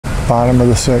Bottom of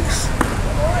the 6th.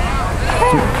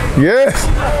 Yes!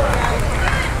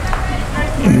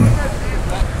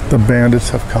 The Bandits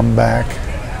have come back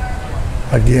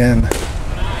again.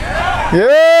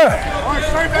 Yeah!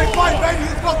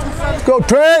 Let's go,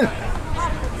 Trent!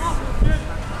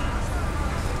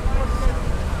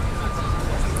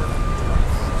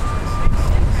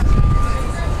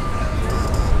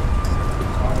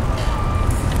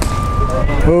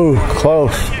 Ooh,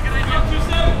 close.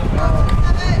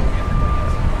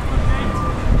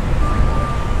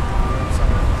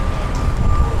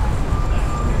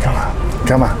 Come on,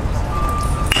 come on.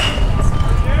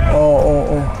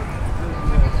 Oh.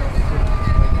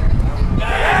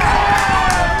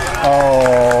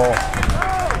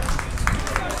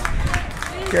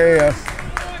 Okay,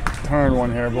 turn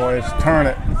one here, boys. Turn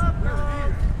it.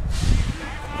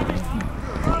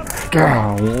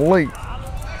 Golly.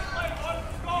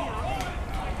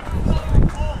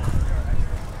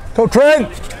 Go, Trent!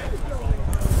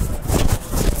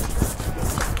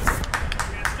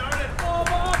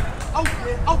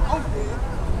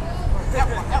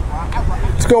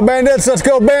 Let's go, Bandits! Let's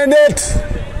go, Bandits!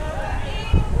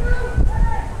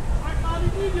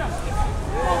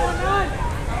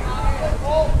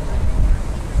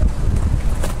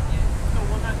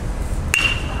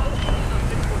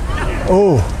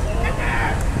 Oh,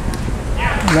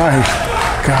 nice.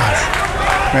 Gosh.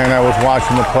 Man, I was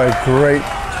watching the play. Great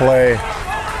play.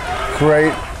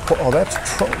 Great. Oh, that's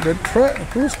Trent.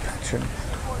 Who's pitching?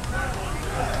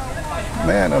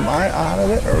 Man, am I out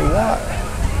of it or what?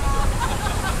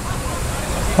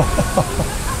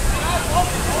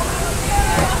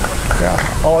 Yeah.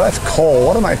 Oh, that's Cole.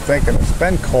 What am I thinking? It's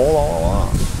been Cole all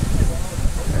along.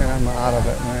 Man, I'm out of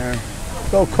it, man.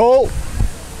 Go, Cole.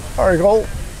 All right, Cole.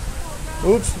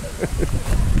 Oops.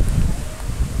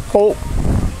 Cole.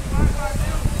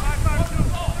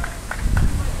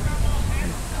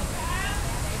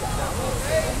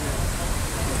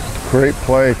 Great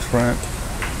play, Trent.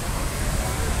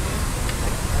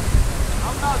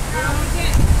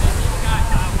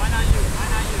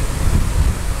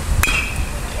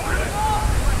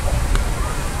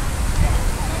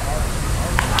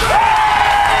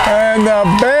 And the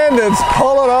Bandits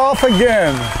pull it off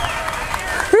again.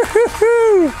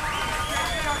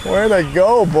 Way to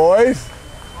go, boys.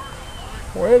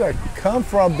 Way to come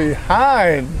from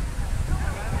behind.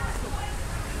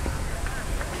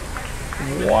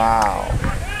 Wow.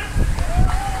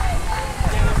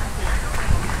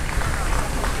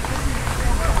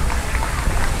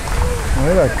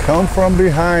 Way to come from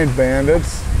behind,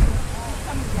 Bandits.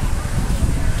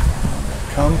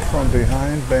 Come from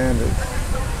behind, Bandits.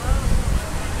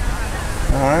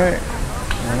 All right.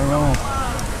 I don't know.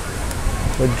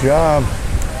 Good job.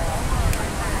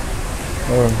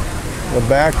 The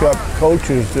backup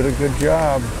coaches did a good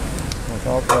job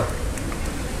without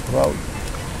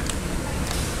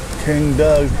King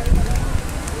Doug.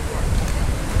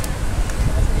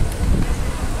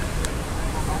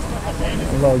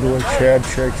 I love the way Chad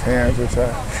shakes hands. It's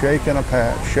a shake and a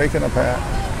pat, shake and a pat,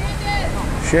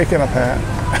 shake and a pat.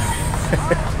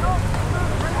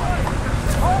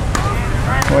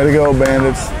 Way to go,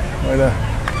 Bandits. Way to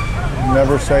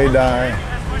never say die.